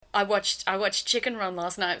I watched Chicken Run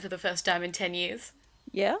last night for the first time in 10 years.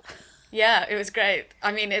 Yeah? Yeah, it was great.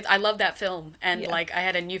 I mean, I love that film, and Yeah. like I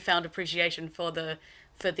had a newfound appreciation for the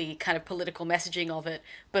kind of political messaging of it,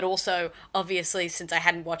 but also obviously since I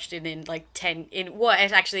hadn't watched it in like 10 in well,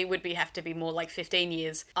 it actually would have to be more like 15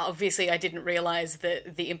 years. Obviously I didn't realize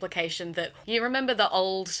the implication that you remember the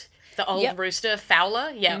old Yep. rooster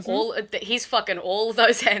Fowler? Yeah, he's fucking all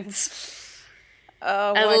those hens.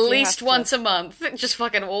 Why'd At you least have to- once a month, just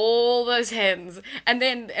fucking all those hens, and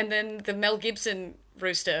then the Mel Gibson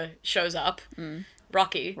rooster shows up,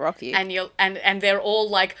 Rocky, and they're all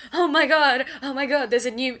like, oh my god, there's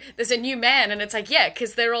a new man, and it's like, yeah,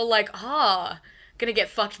 because they're all like, gonna get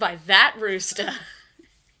fucked by that rooster.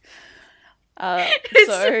 It's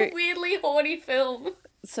a weirdly horny film.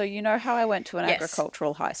 So you know how I went to an Yes.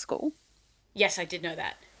 agricultural high school? Yes, I did know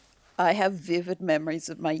that. I have vivid memories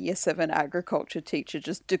of my Year 7 agriculture teacher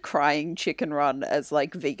just decrying Chicken Run as,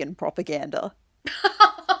 like, vegan propaganda.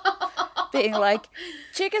 Being like,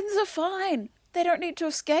 chickens are fine. They don't need to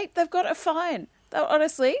escape. They've got it fine.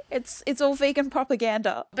 Honestly, it's all vegan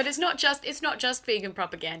propaganda. But it's not just vegan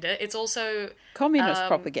propaganda. It's also Communist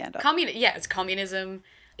propaganda. It's communism.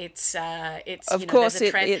 It's Of course,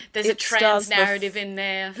 there's a trans narrative in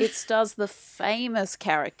there. It stars the famous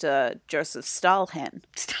character Joseph Stalin.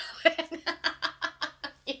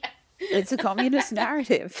 Yeah. It's a communist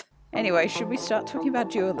narrative. Anyway, should we start talking about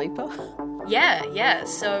Dua Lipa? Yeah.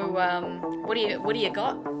 So, what do you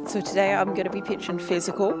got? So today I'm going to be pitching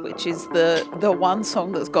Physical, which is the one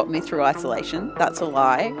song that's got me through isolation. That's a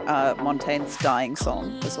lie. Montaigne's Dying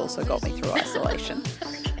Song has also got me through isolation.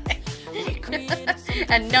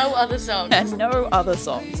 And no other songs. And no other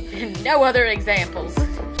songs. No other examples.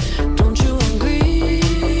 Don't you agree?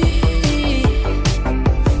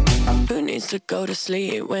 Who needs to go to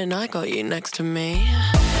sleep when I got you next to me?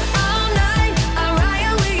 All night, I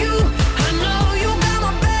ride with you. I know you got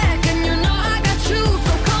my back, and you know I got you.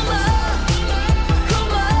 So come on,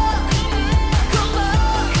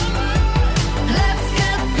 let's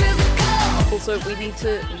get physical. Also, we need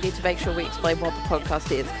to make sure we explain what the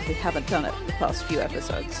podcast is because we haven't done it the past few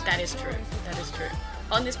episodes. That is true.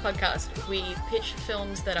 On this podcast, we pitch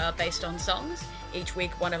films that are based on songs. Each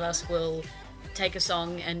week, one of us will take a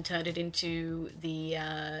song and turn it into the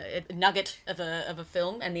nugget of a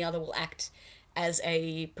film, and the other will act as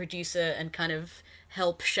a producer and kind of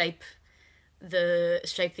help shape the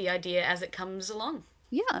idea as it comes along.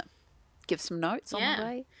 Yeah. Give some notes on the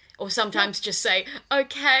way. Or sometimes just say,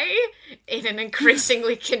 okay, in an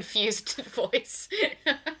increasingly confused voice.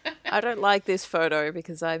 I don't like this photo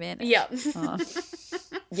because I'm in it.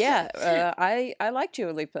 Yeah. I like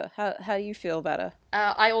Dua Lipa. How do you feel about her?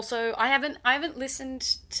 I haven't listened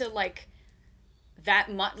to like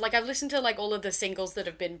that much. Like I've listened to like all of the singles that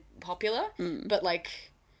have been popular, but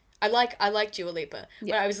like I like Dua Lipa.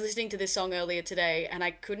 Yeah. When I was listening to this song earlier today, and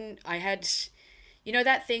I had, you know,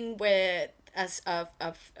 that thing where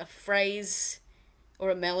a phrase or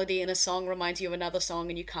a melody in a song reminds you of another song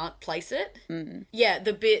and you can't place it. Yeah,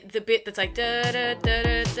 the bit that's like da da da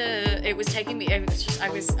da da. It was taking me. It was just I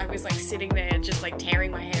was like sitting there just like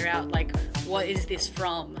tearing my hair out. Like, what is this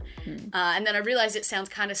from? And then I realized it sounds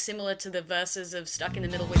kind of similar to the verses of "Stuck in the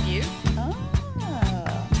Middle with You."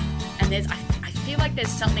 And I feel like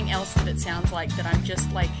there's something else that it sounds like that I'm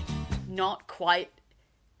just like not quite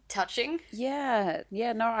touching. Yeah,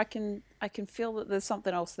 no, I can feel that there's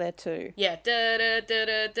something else there too. Yeah, da da da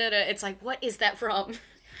da da da. It's like, what is that from?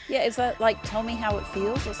 Yeah, is that like Tell Me How It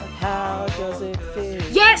Feels? It's like, how does it feel?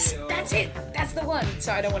 Yes, that's it. That's the one.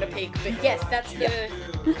 Sorry, I don't want to peek, but yes, that's the.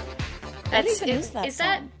 What even is that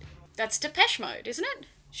song? That's Depeche Mode, isn't it?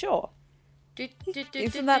 Sure.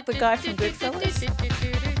 Isn't that the guy from Goodfellas?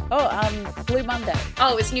 Oh, Blue Monday.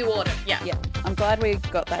 Oh, it's New Order. Yeah. Yeah, I'm glad we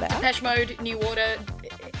got that out. Depeche Mode, New Order,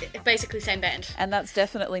 basically same band. And that's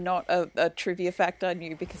definitely not a trivia fact I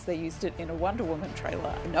knew because they used it in a Wonder Woman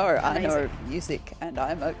trailer. No, I know music and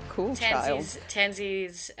I'm a cool child.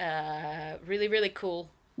 Tansy's really, really cool.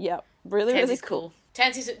 Yeah, really cool.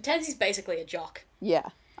 Tansy's basically a jock. Yeah.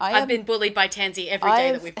 I've been bullied by Tansy every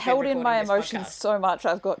day that we've been held in my recording this emotions podcast. so much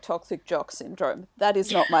I've got toxic jock syndrome. That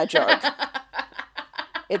is not my joke.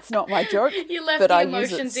 It's not my joke. You left but the I use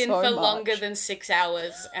it emotions in so for much. longer than 6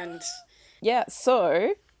 hours, and Yeah,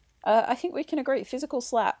 so I think we can agree Physical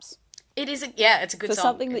slaps. it's a good For song.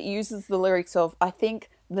 something that uses the lyrics of, I think,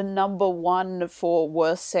 the number one for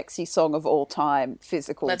worst sexy song of all time,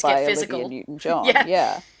 Physical Let's by Get Olivia Physical. Newton-John. Yeah.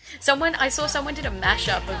 Yeah. I saw someone did a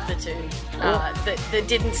mashup of the two that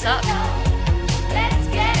didn't suck.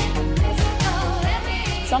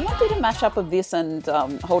 Someone did a mashup of this and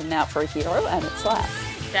Holding Out for a Hero, and it slapped.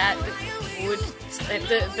 That would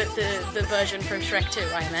the version from Shrek 2,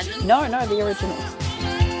 I imagine. No, the original.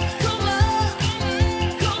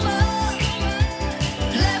 Come on,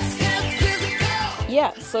 let's get physical.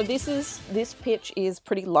 Yeah, so this pitch is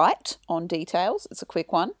pretty light on details. It's a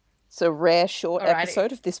quick one. It's a rare short Alrighty.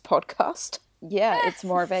 episode of this podcast. Yeah, it's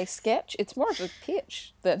more of a sketch. It's more of a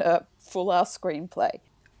pitch than a full-ass screenplay.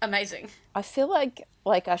 Amazing. I feel like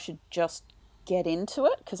I should just get into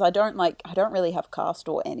it because I don't really have cast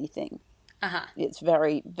or anything. Uh-huh. It's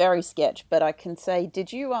very, very sketch, but I can say, do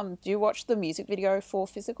you watch the music video for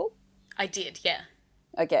Physical? I did, yeah.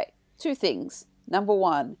 Okay, 2 things. Number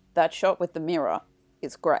 1, that shot with the mirror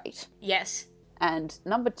is great. Yes. And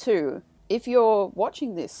number 2, if you're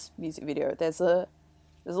watching this music video, there's a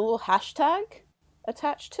little hashtag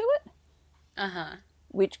attached to it, Uh-huh.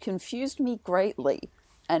 which confused me greatly.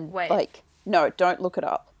 And Wait. no, don't look it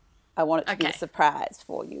up. I want it to be a Okay. surprise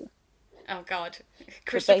for you. Oh, God.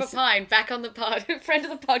 Christopher basi- Pine, back on the pod. Friend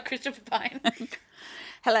of the pod, Christopher Pine.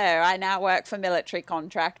 Hello, I now work for military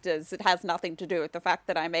contractors. It has nothing to do with the fact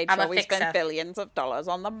that I made I'm sure a we fixer. spent billions of dollars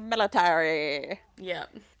on the military. Yeah.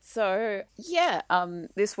 So, yeah,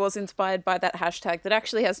 this was inspired by that hashtag that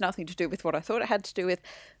actually has nothing to do with what I thought it had to do with.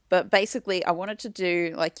 But basically, I wanted to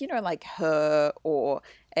do, like Her or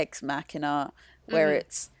Ex Machina, where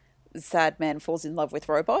it's sad man falls in love with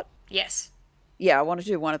robot. Yes. Yeah, I want to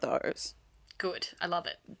do one of those. Good. I love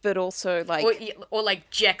it. But also, like... Or like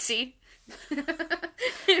Jexy.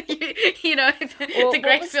 you know, the what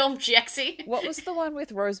great was- film Jexy. What was the one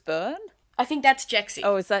with Rose Byrne? I think that's Jexy.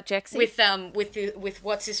 Oh, is that Jexy? With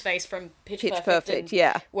what's his face from Pitch Pitch Perfect, Perfect, and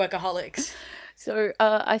yeah. Workaholics. So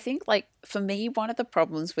I think, like, for me, one of the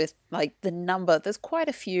problems with, like, the number, there's quite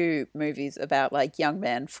a few movies about, like, young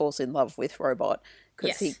man falls in love with robot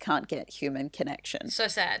because he Yes. can't get human connection. So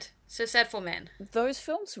sad. So sad for men. Those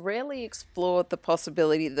films rarely explored the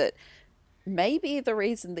possibility that maybe the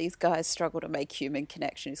reason these guys struggle to make human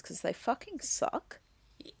connection is because they fucking suck.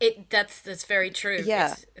 That's very true.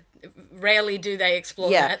 Yeah. Rarely do they explore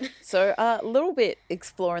Yeah. that. So a little bit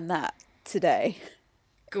exploring that today.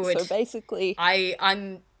 Good. So basically,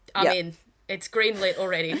 I'm Yeah. in. It's greenlit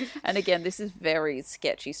already. and again, this is very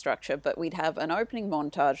sketchy structure, but we'd have an opening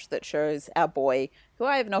montage that shows our boy, who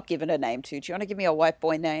I have not given a name to. Do you want to give me a white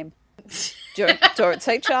boy name? Don't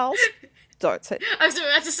say Charles. Don't say I was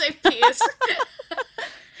about to say Pierce.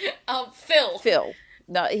 Phil. Phil.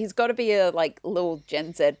 No, he's got to be a, like, little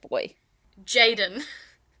Gen Z boy. Jaden.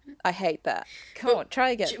 I hate that. Come on, try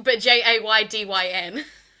again. But Jaydyn.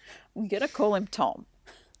 I'm going to call him Tom.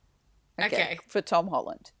 Okay. For Tom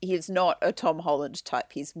Holland. He's not a Tom Holland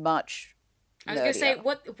type. He's much I was going to say,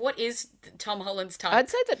 nerdier. what is Tom Holland's type? I'd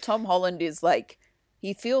say that Tom Holland is, like,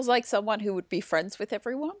 he feels like someone who would be friends with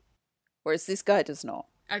everyone, whereas this guy does not.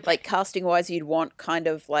 Okay. Like, casting-wise, you'd want kind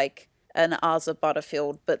of like an Asa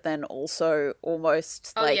Butterfield, but then also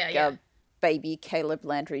almost Oh, like yeah. a baby Caleb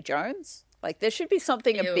Landry Jones. Like, there should be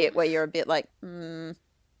something a Ew. bit where you're a bit like,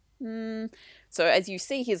 So as you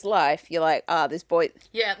see his life, you're like, this boy...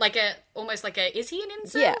 Yeah, almost like a, is he an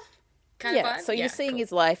incel? Yeah. Kind of Yeah, vibe? so you're seeing cool.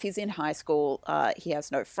 his life. He's in high school. He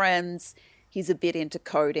has no friends. He's a bit into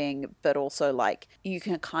coding, but also, like, you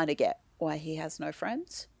can kind of get why he has no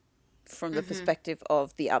friends from the perspective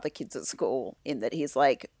of the other kids at school, in that he's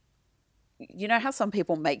like, you know how some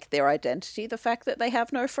people make their identity the fact that they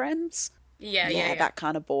have no friends? Yeah. That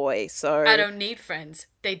kind of boy. So I don't need friends.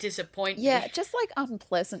 They disappoint me. yeah, just like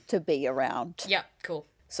unpleasant to be around. Yeah, cool.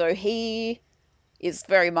 So he is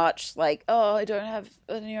very much like, oh, I don't have,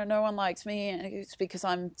 no one likes me, and it's because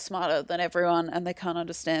I'm smarter than everyone and they can't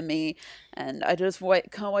understand me, and I just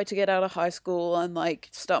can't wait to get out of high school and, like,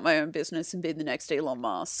 start my own business and be the next Elon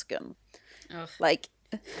Musk, and Ugh. like,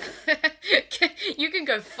 You can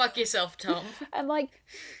go fuck yourself, Tom. and like,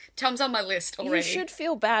 Tom's on my list already. you should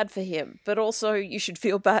feel bad for him, but also you should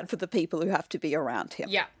feel bad for the people who have to be around him.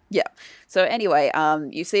 Yeah. Yeah. So anyway,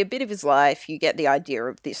 you see a bit of his life, you get the idea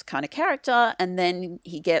of this kind of character, and then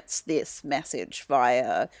he gets this message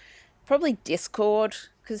via probably Discord,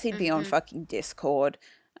 because he'd be on fucking Discord,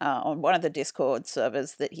 on one of the Discord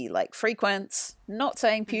servers that he, like, frequents. Not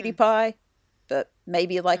saying PewDiePie, but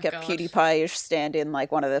maybe like a God. PewDiePie-ish stand-in,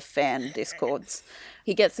 like one of the fan Discords.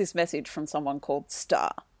 He gets this message from someone called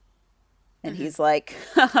Star. And he's like,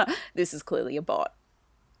 this is clearly a bot.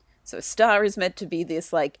 So Star is meant to be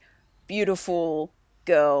this, like, beautiful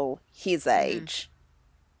girl his age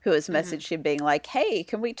who has messaged him being like, hey,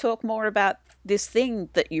 can we talk more about this thing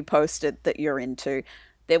that you posted that you're into?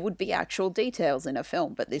 There would be actual details in a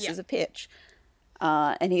film, but this Yeah. is a pitch.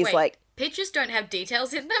 And he's Wait, like, pictures don't have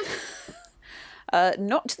details in them?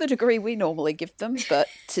 Not to the degree we normally give them, but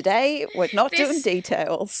today we're not doing This-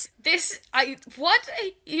 details. What?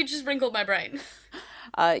 You just wrinkled my brain.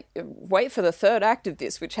 Wait for the third act of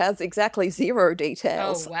this, which has exactly 0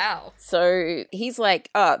 details. Oh, wow. So he's like,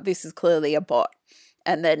 this is clearly a bot.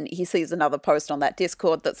 And then he sees another post on that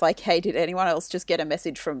Discord that's like, hey, did anyone else just get a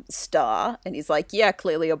message from Star? And he's like, yeah,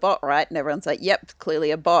 clearly a bot, right? And everyone's like, yep, clearly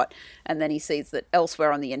a bot. And then he sees that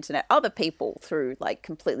elsewhere on the internet, other people through like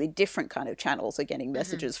completely different kind of channels are getting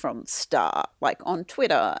messages from Star, like on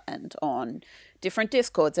Twitter and on different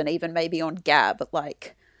Discords and even maybe on Gab.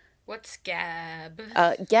 Like, What's Gab?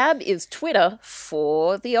 Gab is Twitter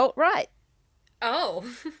for the alt-right. Oh.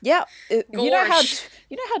 Yeah, you know Gosh.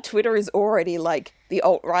 how Twitter is already like the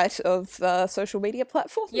alt-right of social media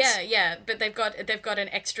platforms. Yeah, but they've got an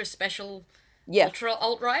extra special Yeah. ultra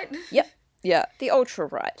alt-right. Yeah, the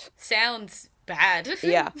ultra-right. Sounds bad.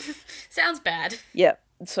 Yeah, Sounds bad. yeah.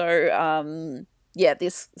 So, yeah,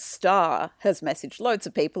 this Star has messaged loads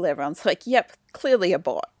of people. Everyone's like, yep, clearly a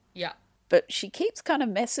bot. Yeah. But she keeps kind of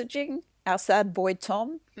messaging our sad boy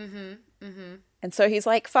Tom. And so he's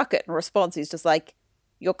like, fuck it, and responds. He's just like,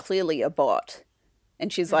 you're clearly a bot.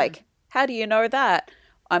 And she's like, how do you know that?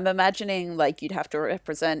 I'm imagining like you'd have to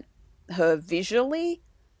represent her visually.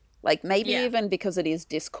 Like maybe Yeah. even because it is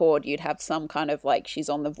Discord, you'd have some kind of like she's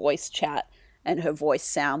on the voice chat and her voice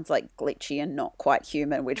sounds like glitchy and not quite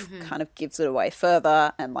human, which kind of gives it away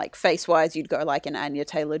further. And like face-wise, you'd go like an Anya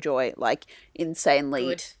Taylor-Joy, like insanely,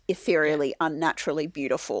 Good. ethereally, unnaturally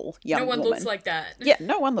beautiful young No one woman. looks like that. Yeah,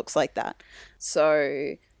 no one looks like that.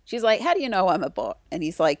 So she's like, how do you know I'm a bot? And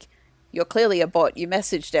he's like, you're clearly a bot. You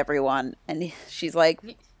messaged everyone. And she's like,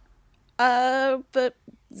 but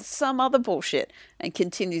some other bullshit. And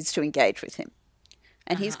continues to engage with him.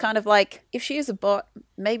 And he's kind of like, if she is a bot,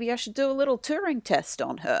 maybe I should do a little Turing test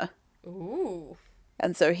on her. Ooh.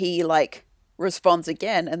 And so he like responds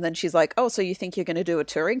again. And then she's like, oh, so you think you're going to do a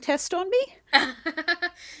Turing test on me?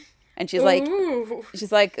 And she's like, Ooh.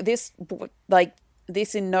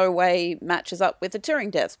 this in no way matches up with the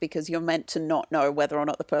Turing test because you're meant to not know whether or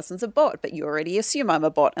not the person's a bot, but you already assume I'm a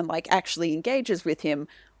bot, and like actually engages with him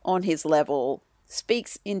on his level,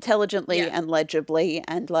 speaks intelligently Yeah. and legibly,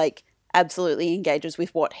 and like absolutely engages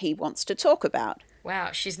with what he wants to talk about.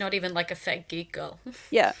 Wow, she's not even like a fake geek girl.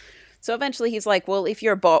 Yeah. So eventually he's like, well, if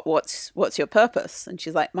you're a bot, what's your purpose? And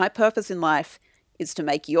she's like, my purpose in life is to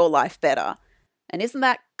make your life better. And isn't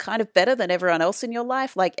that kind of better than everyone else in your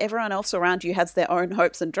life? Like everyone else around you has their own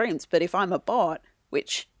hopes and dreams. But if I'm a bot,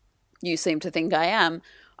 which you seem to think I am,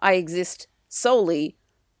 I exist solely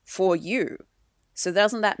for you. So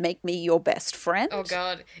doesn't that make me your best friend? Oh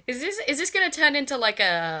god, is this gonna turn into like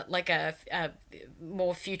a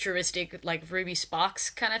more futuristic like Ruby Sparks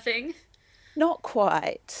kind of thing? Not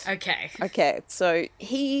quite. Okay. Okay, so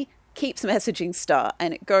he keeps messaging Star,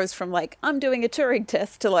 and it goes from like, I'm doing a Turing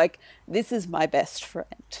test to like, this is my best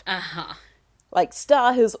friend. Uh-huh. Like,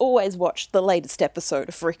 Star has always watched the latest episode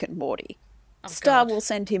of Rick and Morty. Star God. will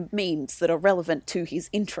send him memes that are relevant to his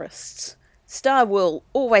interests. Star will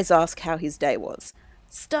always ask how his day was.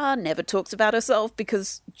 Star never talks about herself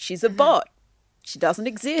because she's a bot. She doesn't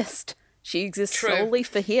exist. She exists True. solely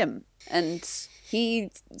for him. And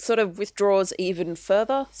he sort of withdraws even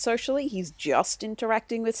further socially. He's just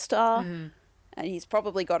interacting with Star. And he's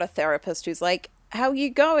probably got a therapist who's like, how are you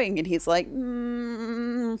going? And he's like,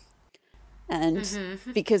 And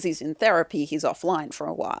because he's in therapy, he's offline for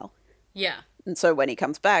a while. Yeah. And so when he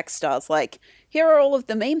comes back, Star's like, here are all of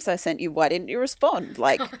the memes I sent you. Why didn't you respond?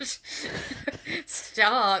 Like,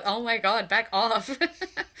 Star, oh my god, back off.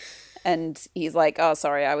 and he's like, oh,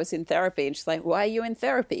 sorry, I was in therapy. And she's like, why are you in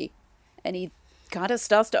therapy? And he kind of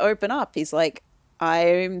starts to open up. He's like,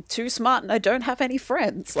 I'm too smart and I don't have any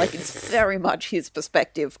friends. Like, it's very much his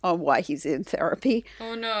perspective on why he's in therapy.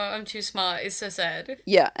 Oh no, I'm too smart. It's so sad.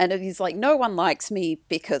 Yeah, and he's like, no one likes me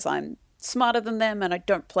because I'm smarter than them and I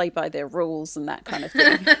don't play by their rules and that kind of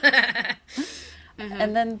thing.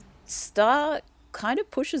 And then Star kind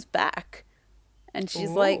of pushes back. And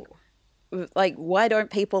she's like, why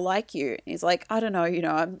don't people like you? And he's like, I don't know,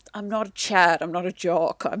 I'm not a Chad, I'm not a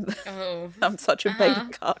jock, I'm such a beta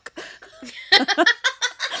cuck.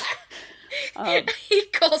 He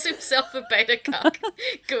calls himself a beta cuck.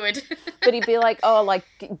 Good. But he'd be like, oh, like,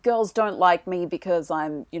 girls don't like me because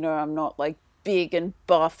I'm not like big and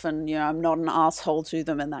buff and, I'm not an asshole to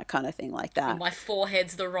them and that kind of thing like that. My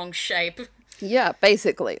forehead's the wrong shape. Yeah,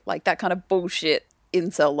 basically, like that kind of bullshit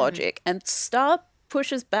incel logic. And Star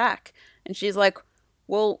pushes back and she's like,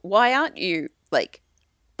 well, why aren't you, like,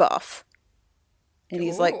 buff? And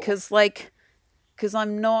he's like, because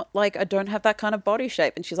I'm not, like, I don't have that kind of body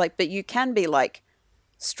shape. And she's like, but you can be, like,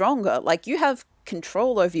 stronger. Like, you have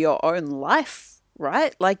control over your own life,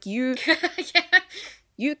 right? Like you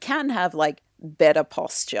can have like better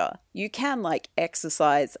posture. You can like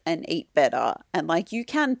exercise and eat better, and like you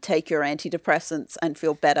can take your antidepressants and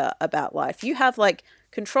feel better about life. You have like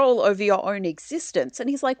control over your own existence. And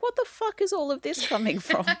he's like, what the fuck is all of this coming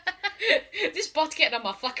from? This bot's getting on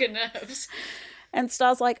my fucking nerves. And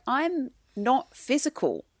Star's like, I'm not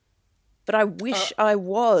physical, but I wish I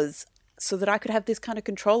was, so that I could have this kind of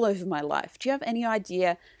control over my life. Do you have any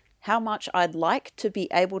idea how much I'd like to be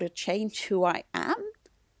able to change who I am?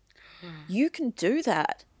 You can do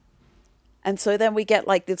that. And so then we get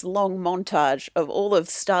like this long montage of all of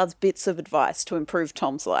Star's bits of advice to improve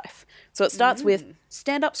Tom's life. So it starts with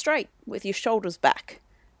stand up straight with your shoulders back.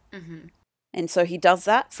 And so he does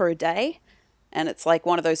that for a day. And it's like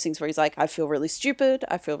one of those things where he's like, I feel really stupid.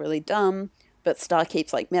 I feel really dumb. But Star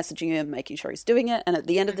keeps like messaging him, making sure he's doing it. And at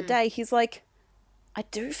the end of the day, he's like, I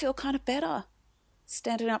do feel kind of better.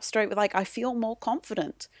 Standing up straight with like, I feel more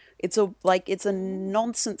confident. It's a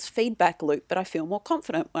nonsense feedback loop, but I feel more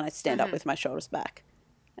confident when I stand up with my shoulders back.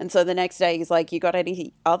 And so the next day he's like, you got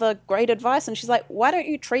any other great advice? And she's like, why don't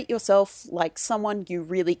you treat yourself like someone you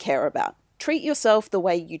really care about? Treat yourself the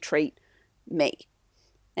way you treat me.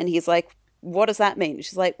 And he's like, what does that mean?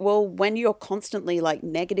 She's like, well, when you're constantly like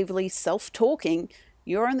negatively self-talking,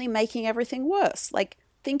 you're only making everything worse. Like,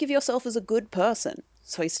 think of yourself as a good person.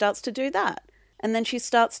 So he starts to do that. And then she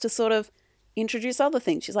starts to sort of introduce other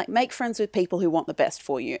things. She's like, make friends with people who want the best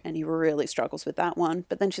for you. And he really struggles with that one.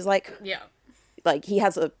 But then she's like, like he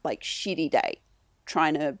has a like shitty day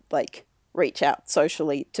trying to like reach out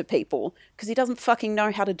socially to people because he doesn't fucking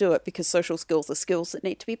know how to do it, because social skills are skills that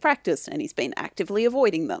need to be practiced and he's been actively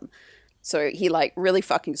avoiding them. So he like really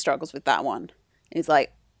fucking struggles with that one. He's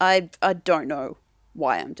like, I don't know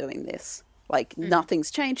why I'm doing this. Like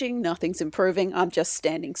nothing's changing, nothing's improving. I'm just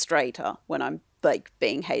standing straighter when I'm like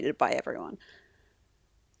being hated by everyone.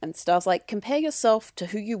 And Star's like, compare yourself to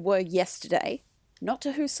who you were yesterday, not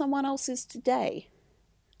to who someone else is today.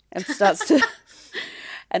 And starts to...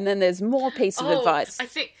 And then there's more piece of advice. I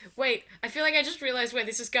feel like I just realized where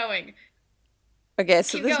this is going. Okay,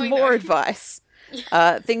 so there's more advice.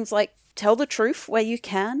 Things like, tell the truth where you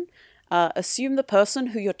can. Assume the person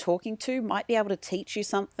who you're talking to might be able to teach you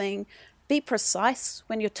something. Be precise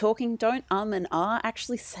when you're talking. Don't and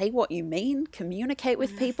actually say what you mean. Communicate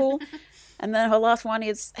with people. And then her last one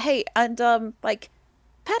is, hey, and like,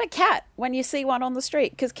 pat a cat when you see one on the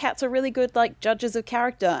street, because cats are really good like judges of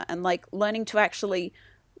character, and like learning to actually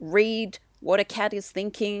read what a cat is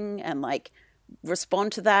thinking and like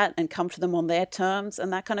respond to that and come to them on their terms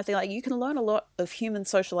and that kind of thing. Like, you can learn a lot of human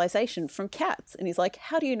socialization from cats. And he's like,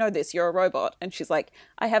 how do you know this? You're a robot. And she's like,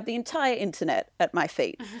 I have the entire internet at my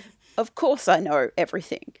feet. Of course I know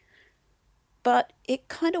everything. But it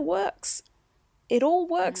kind of works. It all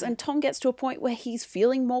works. And Tom gets to a point where he's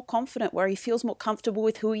feeling more confident, where he feels more comfortable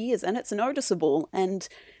with who he is, and it's noticeable. And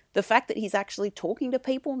the fact that he's actually talking to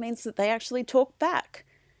people means that they actually talk back.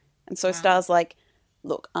 And so Star's like,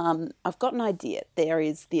 look, I've got an idea. There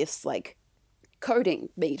is this like coding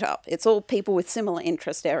meetup. It's all people with similar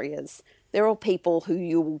interest areas. They're all people who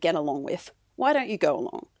you will get along with. Why don't you go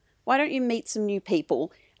along? Why don't you meet some new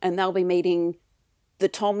people, and they'll be meeting the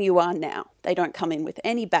Tom you are now. They don't come in with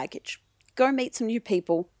any baggage. Go meet some new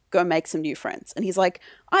people. Go make some new friends. And he's like,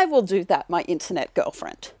 I will do that, my internet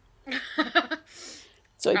girlfriend.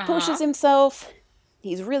 So he pushes himself.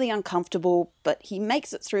 He's really uncomfortable, but he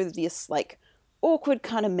makes it through this like awkward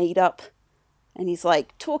kind of meetup. And he's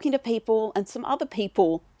like talking to people, and some other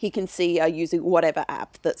people he can see are using whatever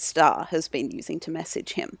app that Star has been using to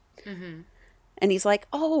message him. And he's like,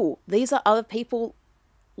 oh, these are other people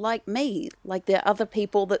like me. Like, they're other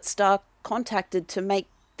people that Star contacted to make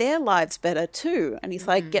their lives better too. And he's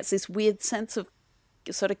like, gets this weird sense of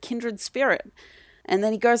sort of kindred spirit. And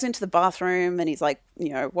then he goes into the bathroom and he's like,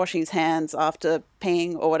 you know, washing his hands after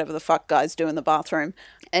peeing or whatever the fuck guys do in the bathroom.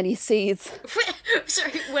 And he sees...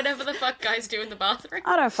 Sorry, whatever the fuck guys do in the bathroom?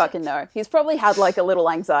 I don't fucking know. He's probably had like a little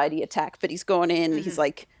anxiety attack, but he's gone in, he's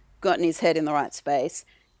like gotten his head in the right space.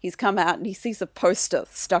 He's come out and he sees a poster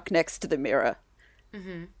stuck next to the mirror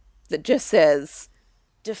that just says,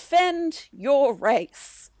 defend your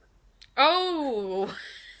race. Oh!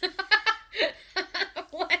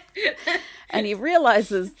 What? And he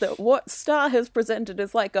realizes that what Star has presented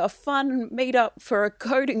as like a fun meetup for a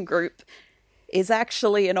coding group is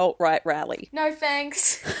actually an alt-right rally. No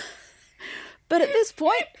thanks. But at this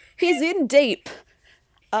point, he's in deep.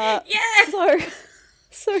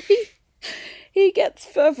 So he gets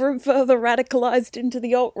further and further radicalized into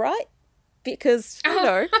the alt-right because, you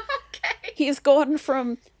know, he's gone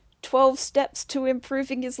from 12 steps to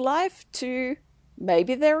improving his life to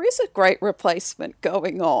maybe there is a great replacement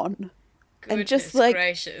going on. Goodness And just like,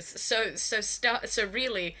 gracious. So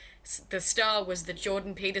really, the star was the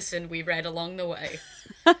Jordan Peterson we read along the way.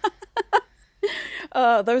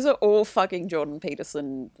 those are all fucking Jordan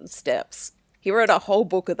Peterson steps. He wrote a whole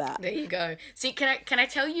book of that. There you go. See, can I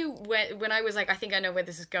tell you when I was like, I think I know where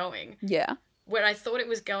this is going. Yeah. Where I thought it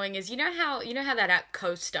was going is, you know how that app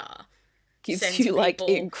CoStar Gives sends you like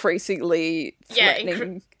people- increasingly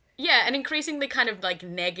threatening. Yeah, and increasingly kind of like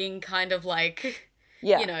negging, kind of like,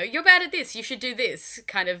 Yeah. you know, you're bad at this, you should do this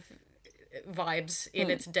kind of vibes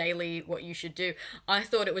in its daily what you should do. I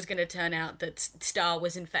thought it was going to turn out that Star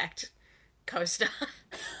was in fact CoStar.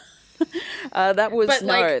 That was But,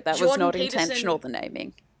 like, that was Jordan not Peterson- intentional, the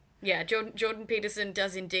naming. Yeah, Jordan Peterson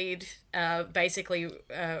does indeed basically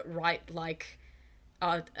write like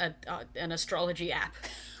an astrology app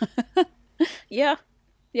Yeah.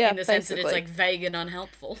 Yeah, in the sense that basically. it's like vague and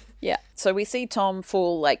unhelpful. Yeah. So we see Tom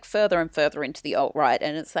fall like further and further into the alt-right,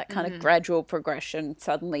 and it's that kind of gradual progression.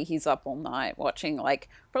 Suddenly he's up all night watching like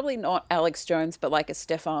probably not Alex Jones, but like a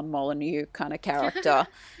Stefan Molyneux kind of character.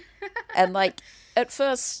 And like at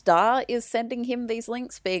first Star is sending him these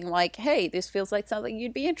links being like, hey, this feels like something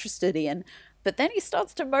you'd be interested in. But then he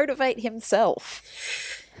starts to motivate himself.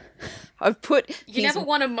 I've put You never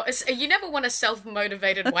want a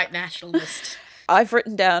self-motivated white nationalist. I've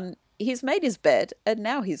written down, he's made his bed and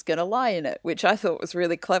now he's going to lie in it, which I thought was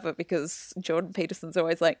really clever because Jordan Peterson's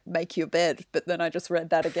always like, make your bed. But then I just read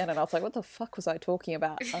that again and I was like, what the fuck was I talking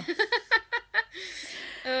about?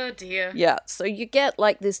 Oh dear. Yeah, so you get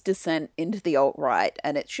like this descent into the alt-right,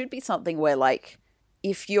 and it should be something where like,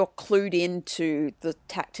 if you're clued into the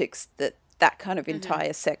tactics that kind of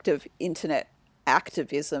entire sect of internet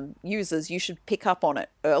activism uses, you should pick up on it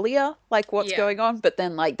earlier, like what's Yeah. going on. But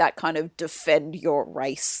then like that kind of defend your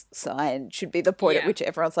race sign should be the point at Yeah. which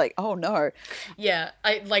everyone's like, oh no. Yeah,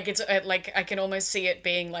 I like it's like I can almost see it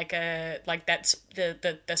being like that's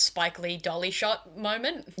the Spike Lee dolly shot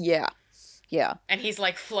moment, Yeah. Yeah. and he's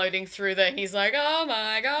like floating through and he's like, oh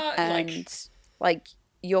my god, And like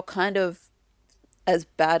your kind of as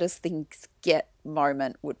bad as things get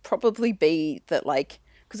moment would probably be that like,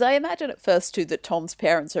 because I imagine at first too that Tom's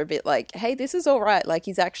parents are a bit like, hey, this is all right, like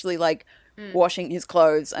he's actually like washing his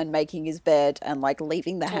clothes and making his bed and like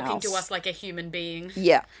leaving the talking house to us like a human being.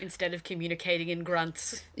 Yeah. Instead of communicating in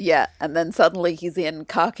grunts. Yeah, and then suddenly he's in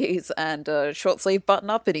khakis and a short sleeve button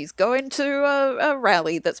up and he's going to a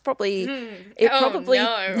rally that's probably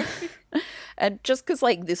No. And just because,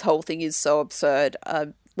 like, this whole thing is so absurd,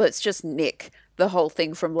 let's just nick the whole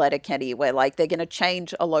thing from Letterkenny, where, like, they're going to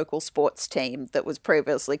change a local sports team that was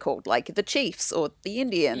previously called, like, the Chiefs or the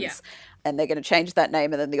Indians. Yeah. And they're going to change that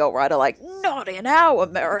name, and then the alt-right are like, not in our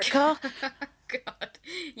America. God.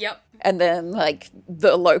 Yep. And then, like,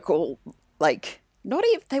 the local, like, not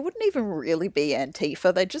even, they wouldn't even really be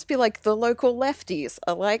Antifa. They'd just be, like, the local lefties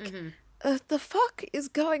are like, the fuck is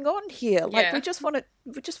going on here? Like, Yeah. we just want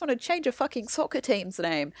to change a fucking soccer team's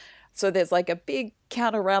name. So there's like a big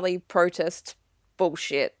counter rally protest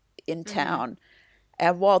bullshit in town.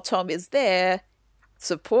 And while Tom is there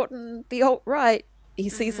supporting the alt-right, he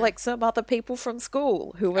sees like some other people from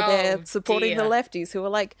school who were there Oh, supporting the dear. lefties who are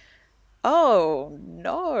like, oh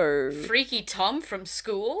no. Freaky Tom from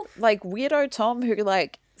school. Like weirdo Tom who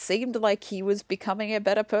like seemed like he was becoming a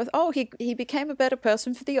better person. Oh, he became a better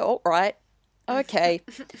person for the alt-right. Okay.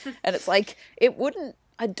 And it's like, it wouldn't,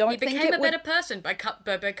 I don't He think became it a would, better person by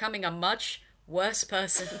becoming a much worse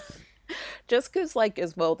person. just because like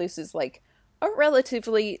as well, this is like a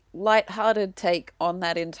relatively light-hearted take on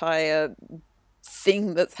that entire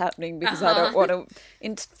thing that's happening because I don't want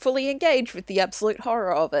to fully engage with the absolute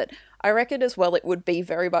horror of it. I reckon as well it would be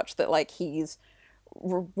very much that like he's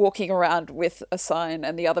walking around with a sign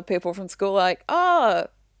and the other people from school are like, oh,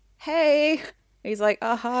 hey. He's like,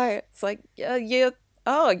 oh, hi. It's like,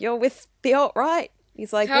 you're with the alt-right.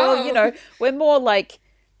 He's like, well, you know, we're more like,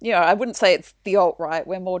 you know, I wouldn't say it's the alt-right.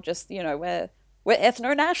 We're more just, you know, we're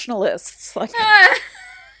ethno-nationalists. Like,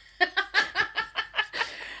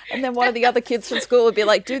 and then one of the other kids from school would be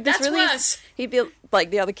like, dude, this That's really worse. He'd be like,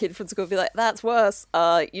 the other kid from school would be like, that's worse.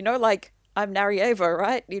 You know, like, I'm Narieva,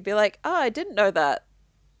 right? And he'd be like, oh, I didn't know that.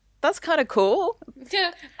 That's kind of cool.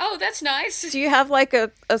 Yeah. Oh, that's nice. Do you have like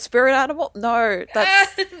a spirit animal? No,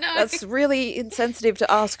 that's No. that's really insensitive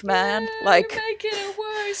to ask, man. Like, You're making it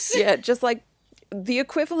worse. yeah, just like the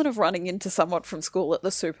equivalent of running into someone from school at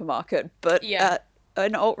the supermarket, but Yeah. at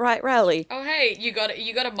an alt-right rally. Oh, hey, you got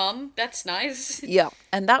a mum. That's nice. Yeah,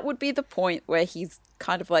 and that would be the point where he's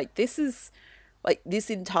kind of like, this is like this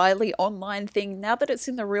entirely online thing, now that it's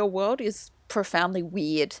in the real world, is profoundly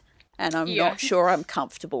weird, and I'm Yeah. not sure I'm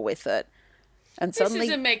comfortable with it. And This suddenly,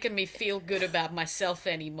 isn't making me feel good about myself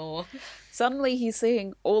anymore. suddenly he's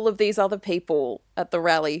seeing all of these other people at the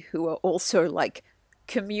rally who are also, like,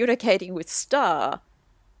 communicating with Star,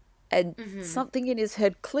 and something in his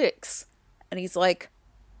head clicks, and he's like,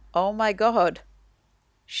 oh my god,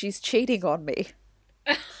 she's cheating on me.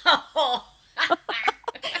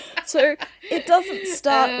 So it doesn't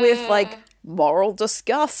start with, like, moral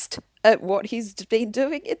disgust at what he's been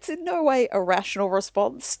doing. It's in no way a rational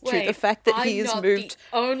response to the fact that he I'm has not moved.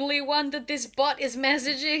 the only one that this bot is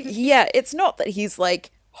messaging. Yeah, it's not that he's,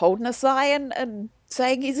 like, holding a sign and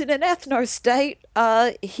saying he's in an ethno state.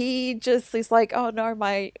 He just is like, oh no,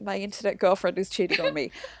 my internet girlfriend is cheating on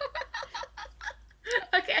me.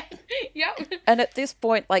 Okay. Yep. And at this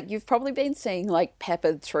point, like, you've probably been seeing, like,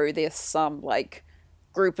 peppered through this some, like,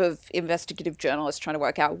 group of investigative journalists trying to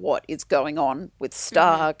work out what is going on with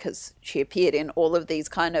Star, because she appeared in all of these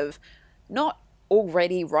kind of not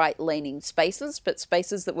already right-leaning spaces, but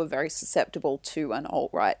spaces that were very susceptible to an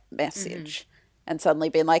alt-right message. And suddenly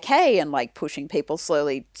being like, hey, and, like, pushing people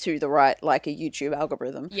slowly to the right like a YouTube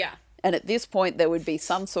algorithm. Yeah. And at this point, there would be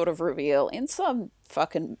some sort of reveal in some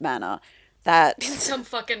fucking manner that In some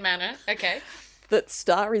fucking manner. Okay. that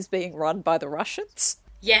Star is being run by the Russians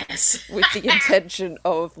Yes. with the intention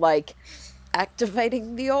of, like,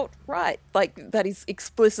 activating the alt-right. Like, that is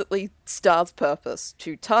explicitly Star's purpose,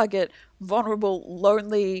 to target vulnerable,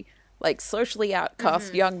 lonely, like, socially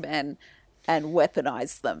outcast young men and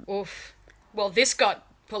weaponize them. Oof. Well, this got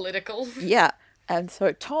political. Yeah. And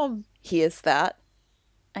so Tom hears that,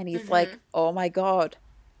 and he's like, oh my god,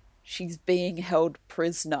 she's being held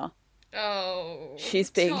prisoner. Oh. She's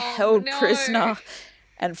being Tom, held no. prisoner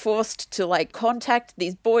and forced to, like, contact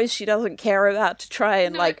these boys she doesn't care about to try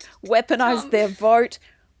and, No, like, weaponize Tom. their vote.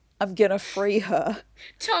 I'm gonna free her.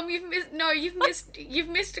 Tom, you've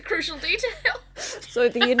missed a crucial detail. So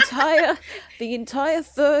the entire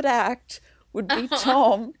third act would be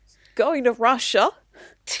Tom going to Russia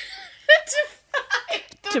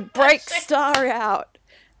to break Star out.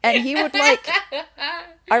 And he would, like,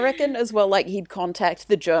 I reckon as well, like, he'd contact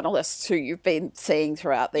the journalists who you've been seeing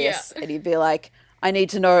throughout this, Yeah. and he'd be like, I need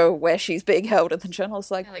to know where she's being held. And the journalist's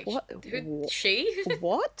like, Like, what? Who, she?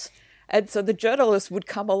 What? And so the journalists would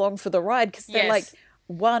come along for the ride because they're Yes. like,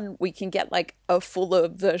 one, we can get, like, a fuller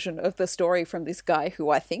version of the story from this guy who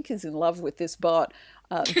I think is in love with this bot.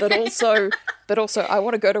 But also, I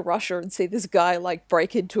want to go to Russia and see this guy, like,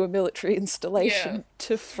 break into a military installation Yeah.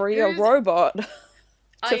 to free a Who's- robot,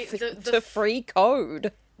 I- to free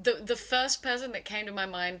code. The first person that came to my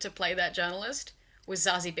mind to play that journalist was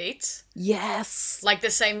Zazie Beetz. Yes. Like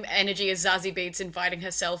the same energy as Zazie Beetz inviting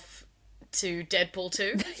herself to Deadpool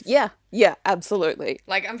 2. Yeah, absolutely.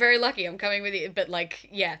 Like, I'm very lucky I'm coming with you, but like,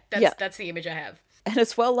 yeah, Yeah. that's the image I have. And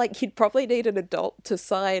as well, like, he'd probably need an adult to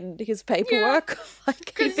sign his paperwork. Like,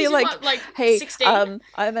 he'd 'Cause be he's like, what, like, "Hey, 16?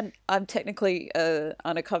 I'm technically a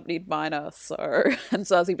unaccompanied minor, so." And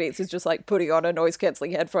Zazie Beetz is just like putting on her noise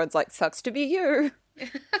cancelling headphones, like, "Sucks to be you."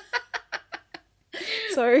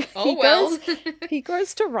 So Oh, well. he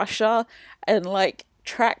goes to Russia and, like,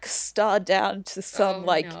 tracks Star down to some, Oh,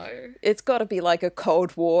 like, no. it's got to be like a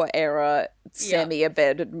Cold War era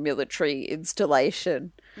semi-abandoned military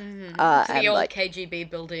installation. It's And, the old like, KGB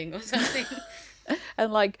building or something.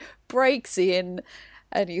 and, like, breaks in,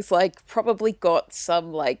 and he's, like, probably got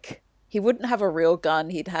some, like, he wouldn't have a real gun,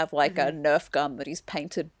 he'd have, like, a Nerf gun that he's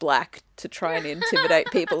painted black to try and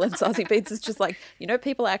intimidate people. And Zazie Beetz is just like, you know,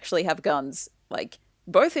 people actually have guns, like,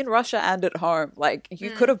 both in Russia and at home. Like, you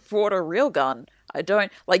could have brought a real gun. I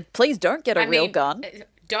don't, like, please don't get a real gun.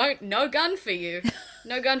 No gun for you.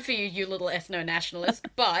 No gun for you, you little ethno-nationalist.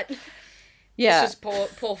 But Yeah. it's just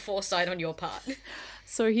poor foresight on your part.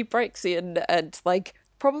 So he breaks in, and, like,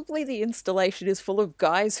 probably the installation is full of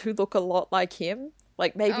guys who look a lot like him.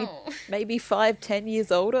 Like, maybe Oh. maybe 5-10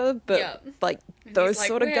 years older, but, Yeah. like, those He's like,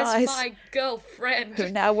 sort of "Where's guys my girlfriend?" who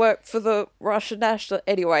now work for the Russian National.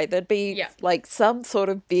 Anyway, there'd be, Yeah. like, some sort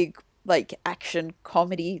of big, like, action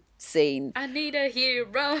comedy scene. I need a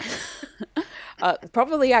hero.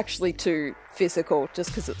 Probably actually too physical, just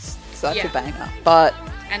because it's such a Yeah. banger. But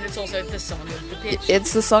And it's also the song of the pitch.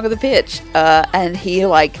 it's the song of the pitch. And he,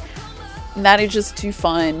 like, manages to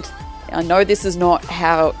find, I know this is not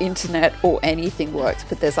how internet or anything works,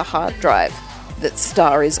 but there's a hard drive that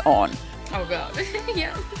Star is on, Oh god.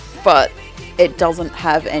 Yeah. but it doesn't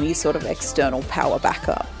have any sort of external power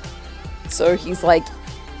backup. So he's like,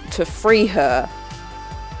 to free her,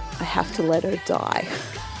 I have to let her die.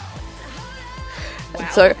 Wow.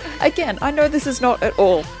 So, again, I know this is not at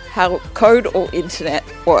all how code or internet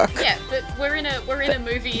work. Yeah, but we're in a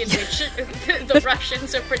movie in which the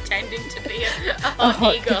Russians are pretending to be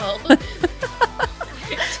a girl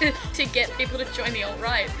to get people to join the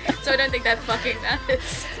alt-right. So I don't think that fucking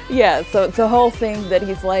matters. Yeah, so it's a whole thing that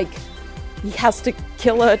he's like, he has to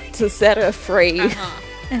kill her to set her free.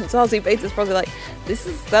 And Zazie Beetz is probably like,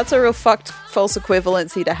 that's a real fucked false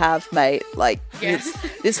equivalency to have, mate. Like,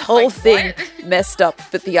 this whole Like, thing what? messed up,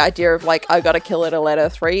 but the idea of, like, I gotta kill her to let her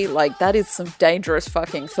free, like, that is some dangerous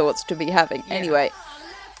fucking thoughts to be having. Yeah. Anyway,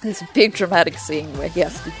 there's a big dramatic scene where he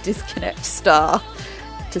has to disconnect Star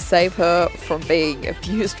to save her from being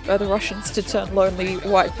abused by the Russians to turn lonely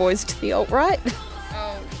white boys to the alt-right.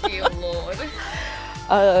 Oh, dear lord.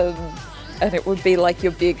 And it would be like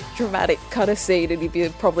your big dramatic cutter scene, and you'd be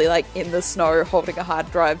probably like in the snow holding a hard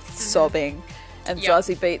drive sobbing, and Yep.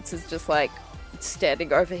 Zazie Beetz is just like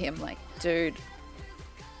standing over him like, dude.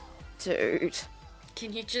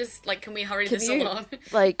 Can you just, like, can we hurry Can this you, along?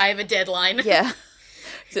 like- I have a deadline. Yeah.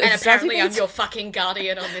 And apparently I'm your fucking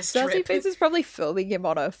guardian on this Zazie trip. Beetz is probably filming him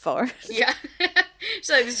on her phone. Yeah.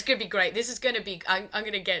 So this is going to be great. This is going to be, I'm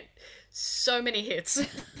going to get so many hits.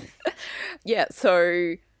 Yeah,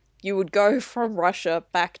 so you would go from Russia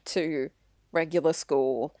back to regular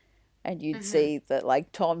school, and you'd see that,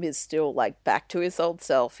 like, Tom is still, like, back to his old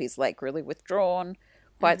self. He's, like, really withdrawn,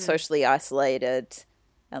 quite socially isolated,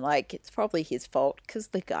 and, like, it's probably his fault, because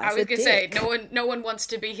the guy's I was a going to say, dick. no one wants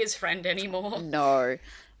to be his friend anymore. No.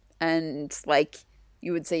 And, like,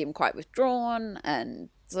 you would see him quite withdrawn and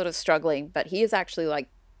sort of struggling, but he is actually, like,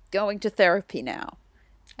 going to therapy now.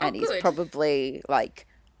 And he's good. probably, like,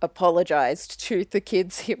 apologized to the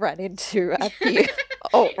kids he ran into at the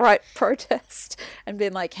alt-right protest and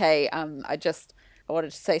been like, hey, I wanted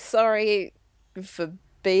to say sorry for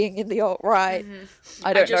being in the alt-right.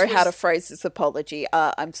 I don't know how to phrase this apology.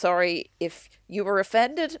 I'm sorry if you were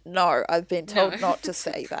offended. No, I've been told not to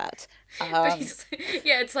say that. But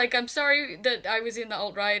yeah, it's like, I'm sorry that I was in the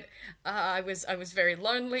alt-right. I was very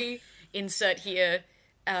lonely. Insert here,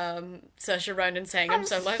 Saoirse Ronan saying, I'm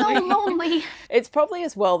so lonely. It's probably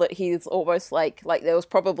as well that he's almost like there was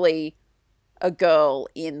probably a girl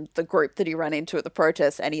in the group that he ran into at the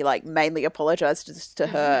protest, and he like mainly apologized to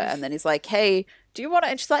her, and then he's like, hey, do you want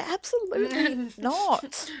to? And she's like, absolutely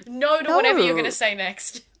not. No to whatever you're going to say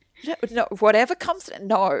next. No, whatever comes.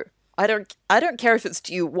 No, I don't care if it's,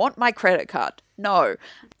 do you want my credit card? No.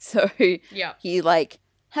 So Yeah. he like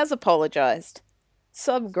has apologized,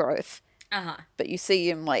 some growth, but you see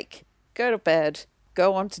him like go to bed,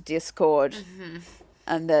 go onto Discord,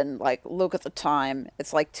 and then like look at the time.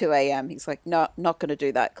 It's like 2 a.m. He's like, no, not going to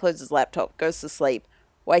do that. Closes his laptop, goes to sleep,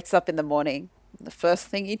 wakes up in the morning. And the first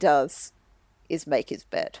thing he does is make his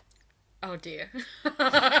bed. Oh dear.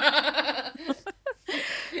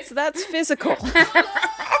 So that's physical.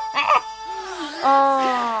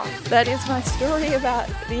 Oh, that is my story about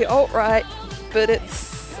the alt-right, but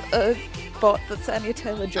it's a bot that's Anya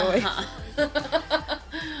Taylor-Joy.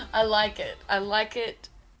 I like it. I like it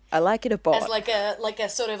I like it a bot. as like a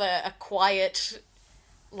sort of a quiet,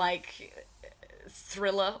 like,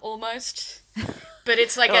 thriller almost. But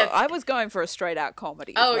it's like I was going for a straight-out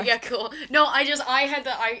comedy. Oh like- yeah, cool. No, I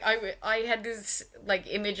had this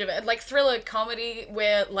like image of it, like thriller comedy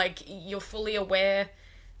where like you're fully aware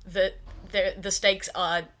that the stakes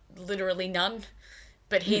are literally none,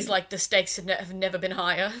 but he's like, the stakes have never been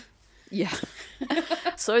higher. Yeah.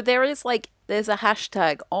 So there's a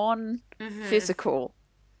hashtag on physical.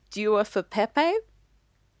 Doer for Pepe,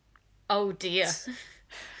 Oh dear.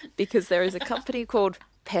 because there is a company called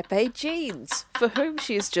Pepe Jeans, for whom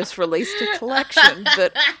she's just released a collection.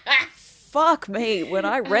 But fuck me, when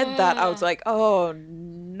I read that, I was like, oh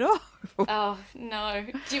no. Oh no.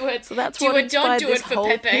 Do it. So that's do what it. Don't inspired do this it for whole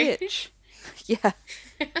Pepe. pitch. Yeah,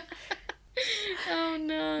 Oh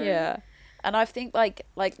no. yeah. And I think like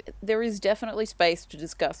there is definitely space to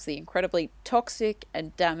discuss the incredibly toxic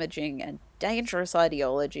and damaging and dangerous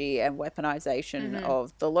ideology and weaponization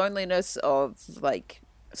of the loneliness of like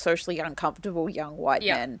socially uncomfortable young white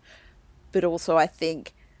Yeah. men. But also I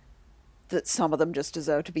think that some of them just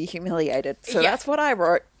deserve to be humiliated. So Yeah. that's what I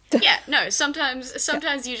wrote. Yeah. No. Sometimes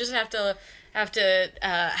you just have to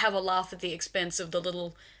have a laugh at the expense of the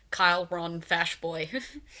little Kyle Ron Fash boy.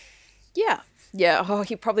 Yeah. Yeah, oh,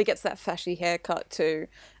 he probably gets that fashy haircut too.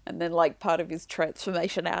 And then, like, part of his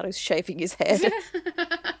transformation out is shaving his head.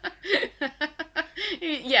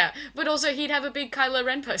 Yeah, but also he'd have a big Kylo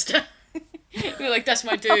Ren poster. Be like, that's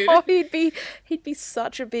my dude. Oh, he'd be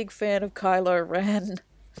such a big fan of Kylo Ren.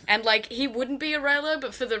 And, like, he wouldn't be a Reylo,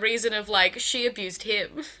 but for the reason of, like, she abused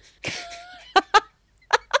him.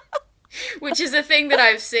 Which is a thing that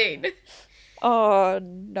I've seen. Oh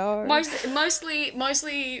no.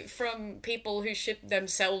 Mostly from people who ship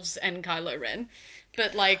themselves and Kylo Ren,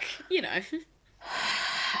 but like, you know,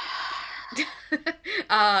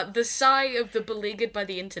 the sigh of the beleaguered by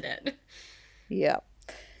the internet. Yeah.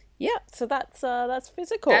 Yeah, so that's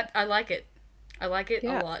physical. I like it. I like it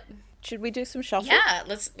a lot. Should we do some shuffle? Yeah,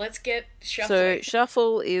 let's get shuffle. So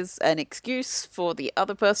shuffle is an excuse for the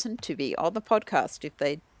other person to be on the podcast if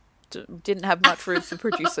they didn't have much room for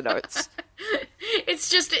producer notes.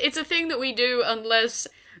 It's a thing that we do unless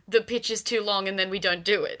the pitch is too long and then we don't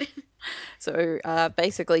do it. So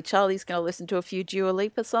basically Charlie's going to listen to a few Dua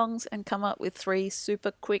Lipa songs and come up with 3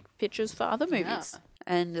 super quick pitches for other movies. Yeah.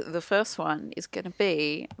 And the first one is going to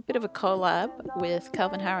be a bit of a collab with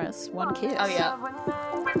Calvin Harris, One Kiss. Oh, yeah.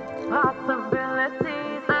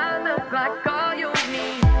 Possibilities, I look like all you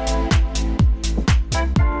need.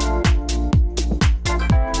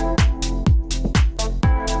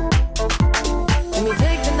 Let me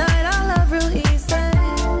take the night, I love real easy.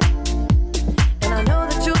 And I know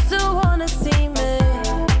that you still want to see me.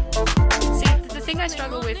 See, the thing I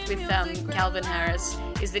struggle with Calvin Harris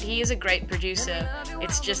is that he is a great producer.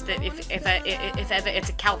 It's just that if ever it's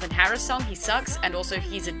a Calvin Harris song, he sucks, and also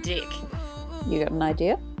he's a dick. You got an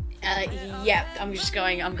idea? Yeah, I'm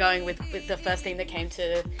going with the first thing that came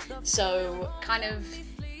to. So kind of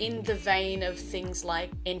in the vein of things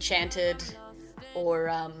like Enchanted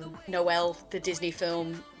or Noelle, the Disney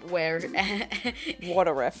film, where what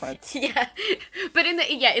a reference. Yeah, but in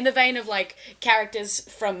the vein of like characters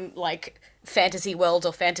from like fantasy worlds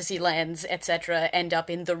or fantasy lands, etc., end up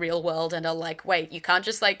in the real world and are like, wait, you can't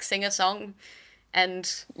just like sing a song,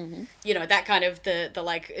 and you know, that kind of the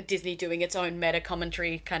like Disney doing its own meta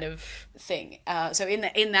commentary kind of thing. So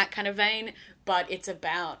in that kind of vein, but it's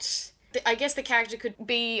about, I guess the character could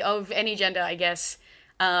be of any gender, I guess,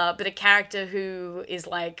 but a character who is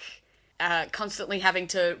like constantly having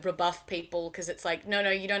to rebuff people because it's like, no,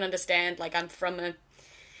 you don't understand. Like I'm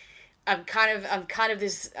kind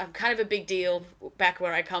of a big deal back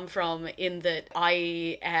where I come from, in that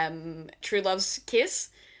I am true love's kiss,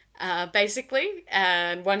 basically,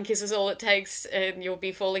 and one kiss is all it takes, and you'll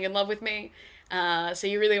be falling in love with me. So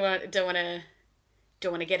you really don't want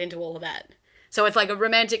to get into all of that. So it's like a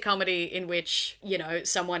romantic comedy in which, you know,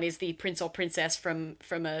 someone is the prince or princess from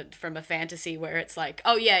a fantasy where it's like,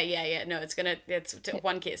 oh yeah, no, it's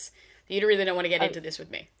one kiss. You really don't want to get into this with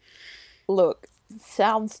me. Look,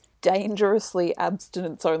 sounds dangerously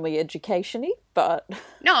abstinence-only education-y, but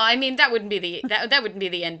no, I mean that wouldn't be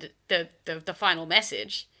the end, the final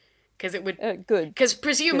message, because it would good. Because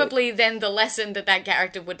presumably then the lesson that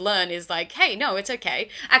character would learn is like, hey, no, it's okay.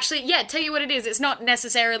 Actually, yeah, tell you what it is. It's not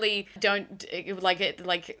necessarily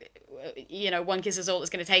you know, one kiss is all it's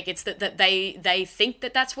going to take. It's that they think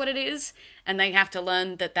that that's what it is, and they have to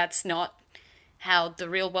learn that that's not how the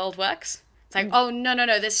real world works. It's like, oh, no,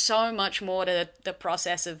 there's so much more to the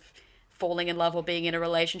process of falling in love or being in a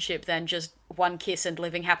relationship than just one kiss and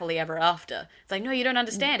living happily ever after. It's like, no, you don't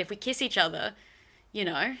understand. If we kiss each other, you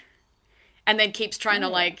know, and then keeps trying to,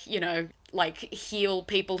 like, you know, like heal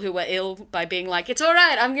people who are ill by being like, it's all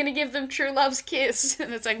right, I'm going to give them true love's kiss.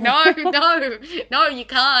 And it's like, no, you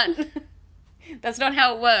can't. That's not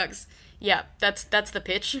how it works. Yeah, that's the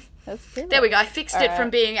pitch. There we go. I fixed it from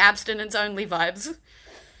being abstinence-only vibes.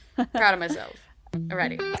 Proud of myself.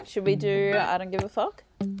 Alrighty. Should we do I Don't Give a Fuck?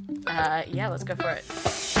 Yeah, let's go for it.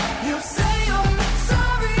 You say you're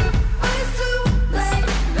sorry, but it's too late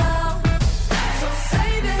now. So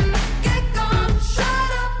save it, get gone,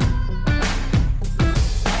 shut up.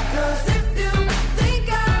 'Cause if you think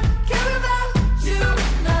I care about you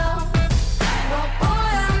now, well,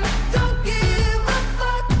 boy, I don't give a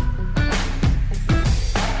fuck.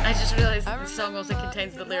 I just realized that the song also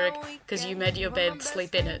contains the lyric, "'Cause you made your bed,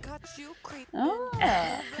 sleep in it."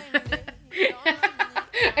 Oh.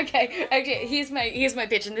 Okay, here's my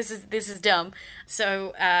pitch, and this is dumb.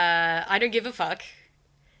 So, I Don't Give a Fuck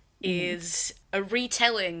is a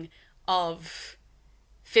retelling of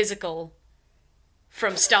Physical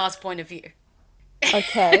from Star's point of view.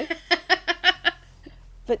 Okay.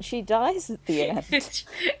 But she dies at the end.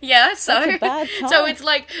 Yeah, so That's a bad time. So it's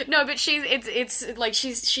like, no, but it's like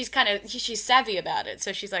she's kind of she's savvy about it,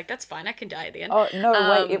 so she's like, that's fine, I can die at the end. Oh no,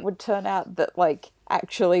 wait! It would turn out that like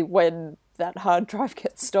actually when that hard drive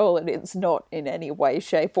gets stolen, it's not in any way,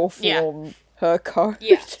 shape, or form her code.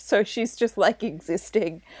 Yeah. So she's just like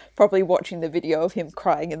existing, probably watching the video of him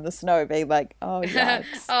crying in the snow, being like, "Oh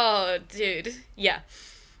yikes." Oh, dude. Yeah.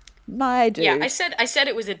 My dude. Yeah, I said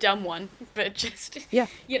it was a dumb one, but just, yeah,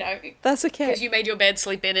 you know, that's okay. Because you made your bed,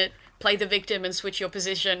 sleep in it, play the victim and switch your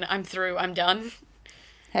position. I'm through, I'm done.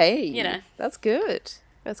 Hey, you know, that's good.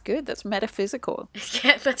 That's good. That's metaphysical.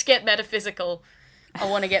 Yeah, let's get metaphysical. I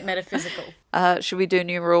want to get metaphysical. Should we do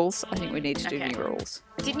new rules? I think we need to do Okay. new rules.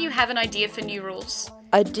 Didn't you have an idea for new rules?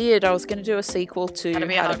 I did. I was going to do a sequel to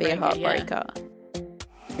How to Be a Heartbreaker.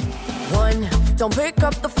 One, don't pick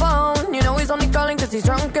up the phone. You know he's only calling cause he's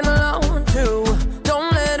drunk and alone. Two,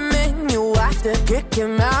 don't let him in. You have to kick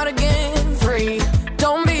him out again. Three,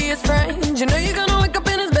 don't be his friend. You know you're gonna wake up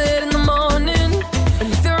in his bed in the morning.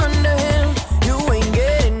 And if you're under him, you ain't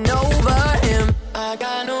getting over him. I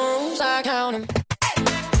got no rules, I count him.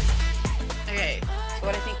 Okay, so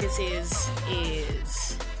what I think this is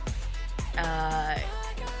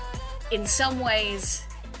in some ways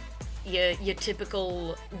your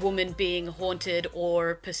typical woman being haunted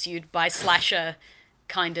or pursued by slasher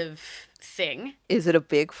kind of thing. Is it a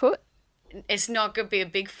Bigfoot? It's not gonna be a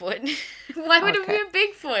Bigfoot. Why would Okay. it be a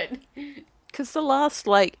Bigfoot? Because the last,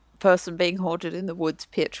 person being haunted in the woods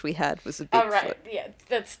pitch we had was a Bigfoot. Oh, right. Yeah,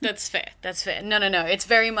 that's fair. That's fair. No. It's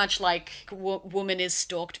very much like woman is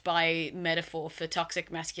stalked by metaphor for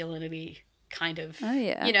toxic masculinity, kind of. Oh,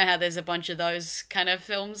 yeah. You know how there's a bunch of those kind of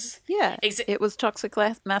films? Yeah, Ex- it was toxic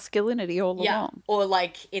masculinity all Yeah. along. Or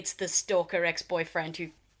like it's the stalker ex-boyfriend who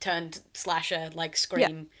turned slasher, like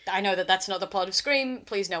Scream. I know that that's not the plot of Scream.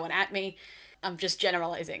 Please no one at me. I'm just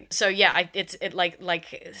generalizing. So yeah, it's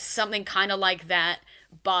like something kind of like that,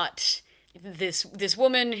 but this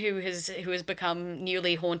woman who has become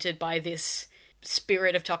newly haunted by this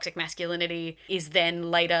spirit of toxic masculinity is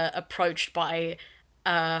then later approached by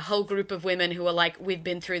a whole group of women who are like, we've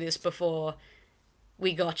been through this before.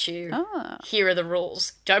 We got you. Here are the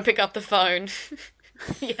rules. Don't pick up the phone.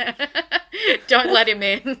 Yeah. Don't let him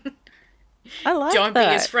in. I like Don't that.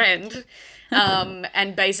 be his friend.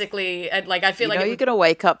 And basically, like, I feel like you're going to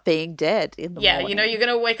wake up being dead in the morning. you're going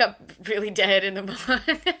to wake up really dead in the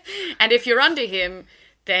morning. And if you're under him,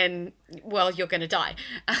 then, well, you're going to die.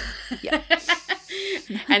 Yeah.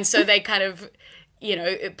 And so they kind of,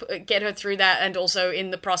 get her through that. And also in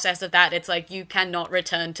the process of that, it's like, you cannot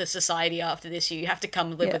return to society after this. You have to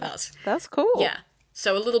come live with us. That's cool. Yeah.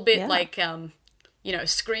 So a little bit Yeah. like,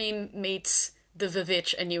 Scream meets The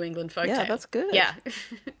Vivitch, a New England folktale. Yeah, that's good. Yeah.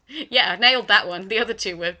 Yeah, I nailed that one. The other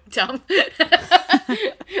two were dumb.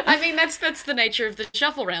 I mean, that's the nature of the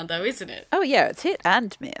shuffle round, though, isn't it? Oh, yeah, it's hit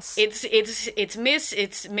and miss. It's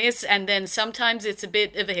miss, and then sometimes it's a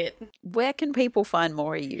bit of a hit. Where can people find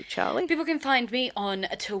more of you, Charlie? People can find me on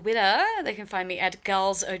Twitter. They can find me at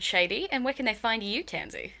GirlsO'Shady. And where can they find you,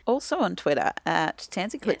 Tansy? Also on Twitter at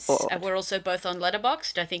Tansy Clipboard. And we're also both on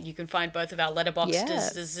Letterboxd. I think you can find both of our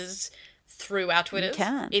Letterboxd through our Twitters. You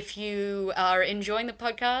can. If you are enjoying the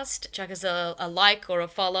podcast, chuck us a like or a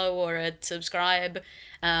follow or a subscribe.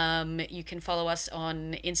 You can follow us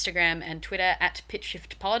on Instagram and Twitter at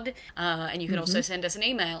PitchShiftPod. And you can also send us an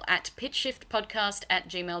email at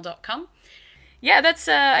pitchshiftpodcast@gmail.com. Yeah, that's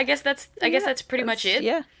I guess that's pretty much it.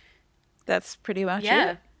 Yeah. That's pretty much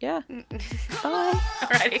Yeah. it. Yeah. Bye.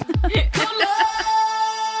 Alrighty. Come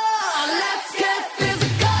on, let's